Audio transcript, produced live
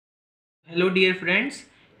Hello dear friends,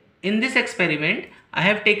 in this experiment I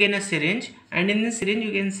have taken a syringe, and in this syringe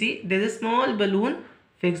you can see there is a small balloon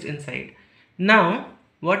fixed inside. Now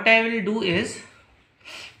what I will do is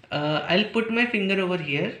I'll put my finger over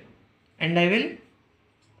here and I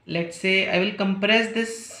will compress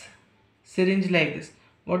this syringe like this.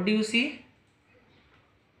 What do you see?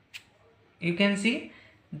 You can see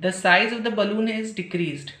the size of the balloon is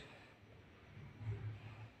decreased.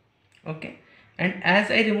 Okay, and as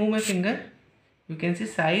I remove my finger, you can see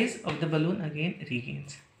size of the balloon again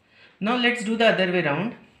regains. Now let's do the other way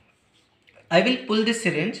around. I will pull this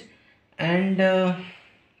syringe and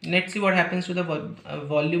let's see what happens to the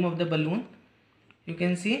volume of the balloon. You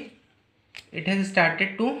can see it has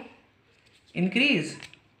started to increase.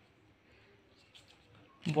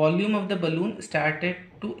 Volume of the balloon started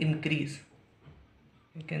to increase.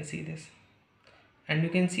 You can see this, and you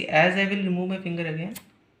can see as I will remove my finger again,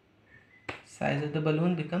 size of the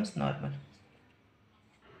balloon becomes normal.